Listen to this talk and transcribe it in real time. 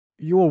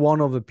you were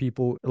one of the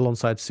people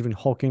alongside Stephen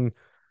Hawking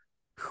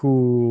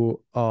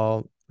who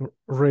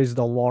raised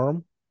the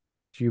alarm.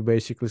 You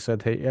basically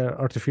said, "Hey,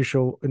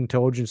 artificial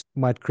intelligence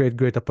might create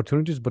great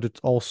opportunities, but it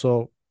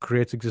also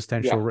creates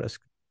existential Yeah,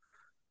 risk."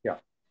 yeah.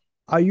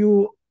 Are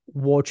you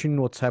watching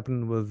what's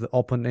happening with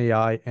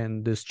OpenAI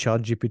and this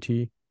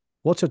ChatGPT?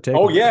 What's your take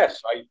Oh, on this?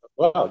 yes.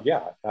 Well,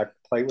 yeah, I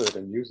play with it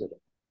and use it.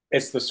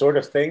 It's the sort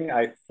of thing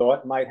I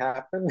thought might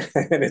happen,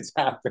 and it's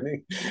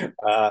happening.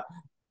 Uh,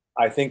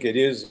 I think it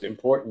is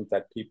important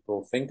that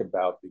people think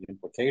about the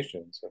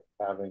implications of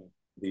having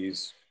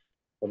these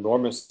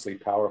enormously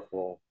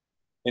powerful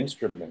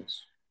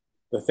instruments.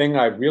 The thing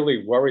I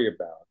really worry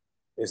about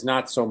is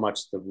not so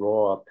much the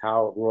raw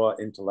power, raw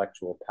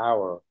intellectual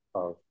power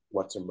of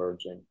what's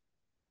emerging,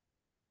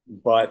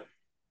 but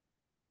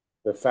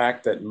the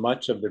fact that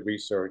much of the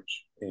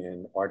research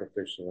in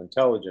artificial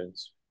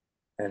intelligence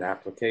and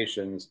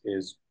applications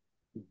is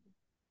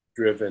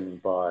driven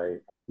by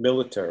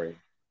military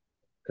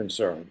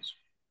concerns.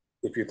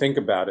 If you think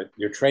about it,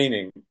 you're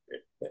training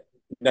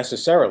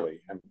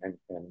necessarily, and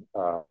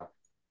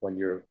when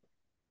you're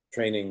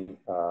training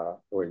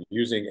or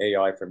using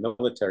AI for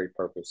military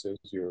purposes,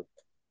 you're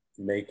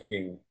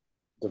making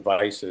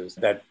devices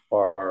that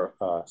are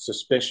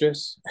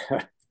suspicious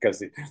because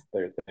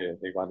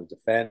they want to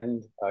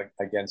defend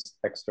against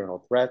external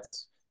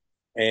threats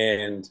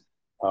and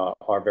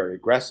are very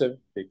aggressive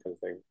because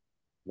they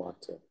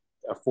want to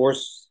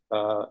force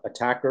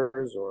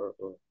attackers or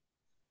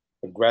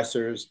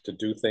aggressors to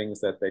do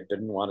things that they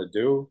didn't want to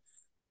do.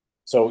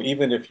 So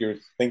even if you're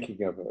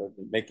thinking of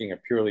making a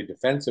purely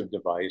defensive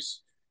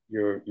device,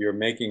 you're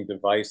making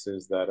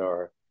devices that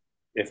are,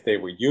 if they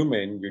were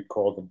human, you'd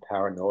call them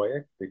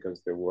paranoid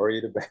because they're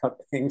worried about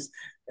things,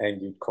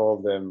 and you'd call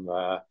them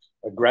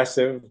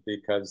aggressive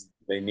because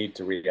they need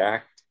to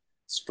react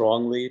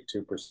strongly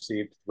to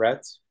perceived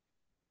threats.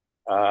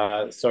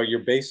 So you're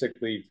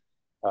basically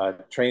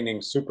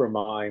training super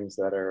minds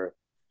that are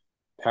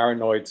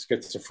paranoid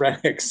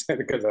schizophrenics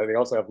because they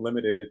also have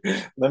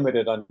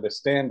limited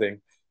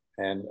understanding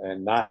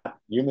and not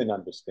human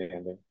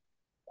understanding.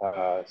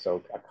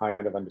 So a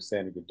kind of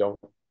understanding you don't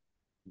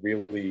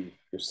really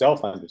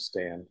yourself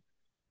understand.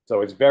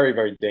 So it's very,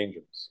 very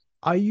dangerous.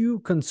 Are you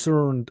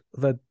concerned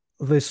that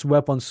these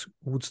weapons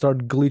would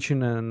start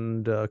glitching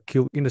and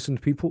kill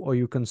innocent people, or are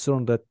you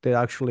concerned that they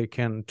actually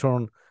can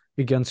turn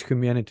against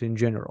humanity in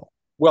general?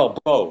 Well,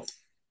 both,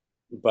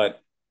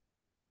 but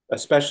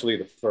especially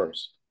the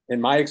first. In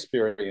my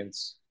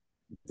experience,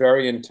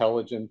 very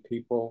intelligent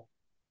people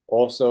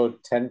also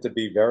tend to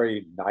be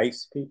very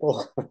nice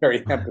people,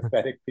 very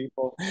empathetic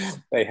people.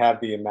 They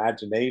have the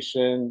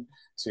imagination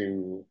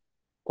to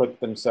put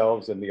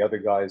themselves in the other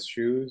guy's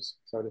shoes,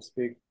 so to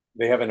speak.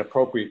 They have an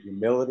appropriate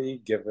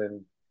humility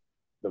given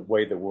the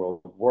way the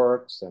world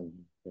works and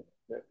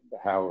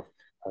how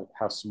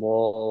how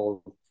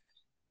small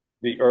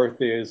the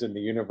earth is in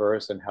the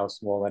universe and how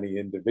small any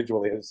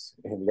individual is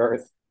in the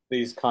earth.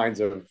 These kinds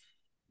of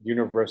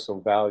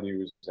universal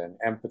values and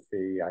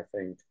empathy, I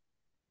think,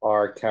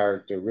 are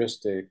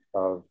characteristic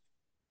of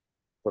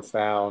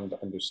profound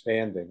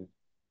understanding.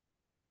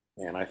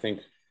 And I think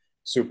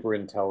super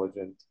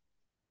intelligent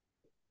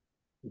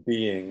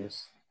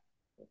beings,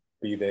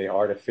 be they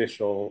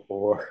artificial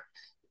or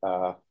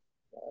uh,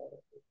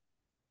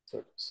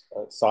 sort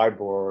of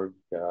cyborg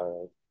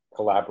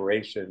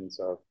collaborations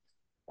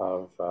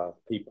of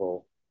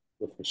people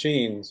with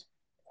machines,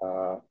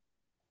 uh,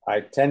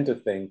 I tend to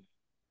think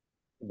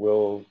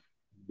will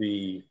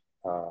be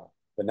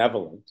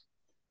benevolent,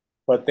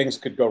 but things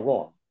could go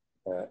wrong,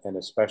 and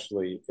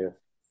especially if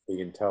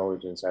the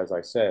intelligence, as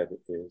I said,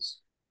 is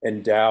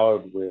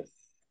endowed with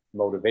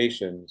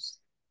motivations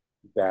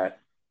that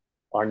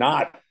are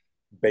not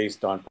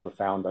based on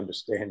profound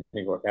understanding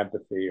or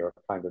empathy or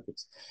kind of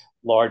its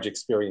large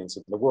experience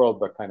in the world,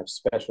 but kind of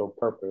special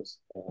purpose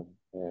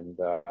and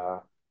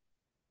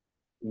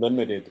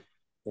limited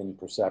in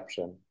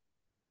perception,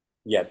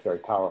 yet very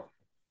powerful.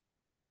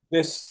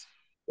 This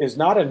is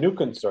not a new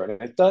concern.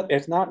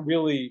 It's not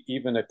really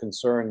even a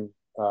concern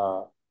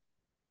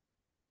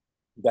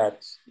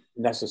that's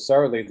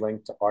necessarily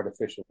linked to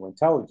artificial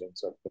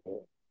intelligence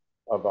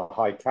of a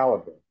high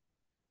caliber.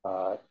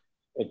 Uh,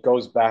 it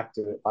goes back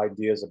to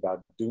ideas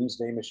about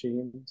doomsday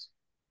machines,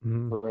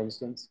 Mhm. for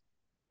instance,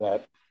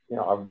 that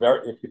are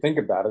very. If you think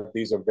about it,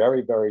 these are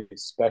very, very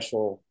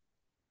special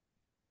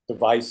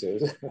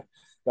devices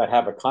that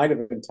have a kind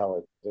of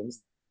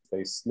intelligence.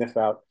 They sniff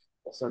out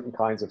certain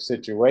kinds of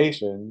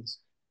situations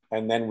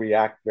and then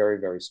react very,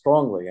 very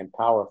strongly and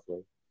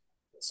powerfully.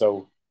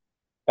 So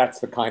that's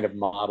the kind of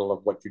model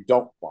of what you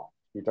don't want.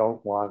 You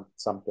don't want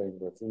something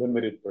with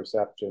limited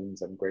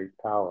perceptions and great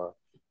power.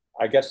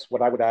 I guess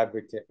what I would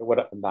advocate,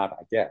 what not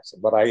I guess,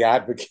 what I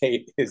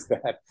advocate is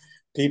that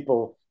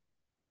people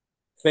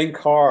think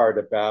hard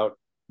about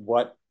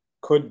what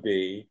could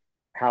be,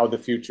 how the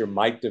future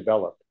might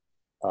develop,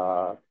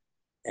 uh,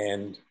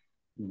 and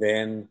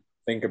then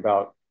think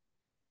about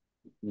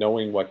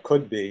knowing what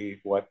could be,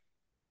 what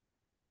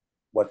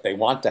they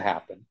want to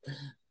happen.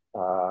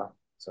 Uh,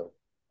 so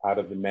out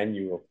of the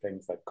menu of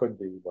things that could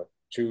be, but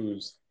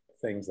choose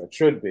things that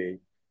should be,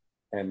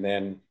 and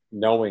then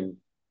knowing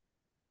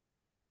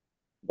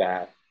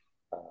that,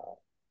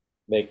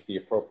 make the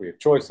appropriate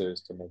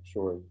choices to make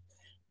sure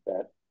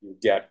that you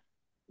get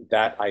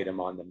that item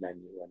on the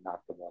menu and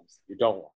not the ones that you don't want.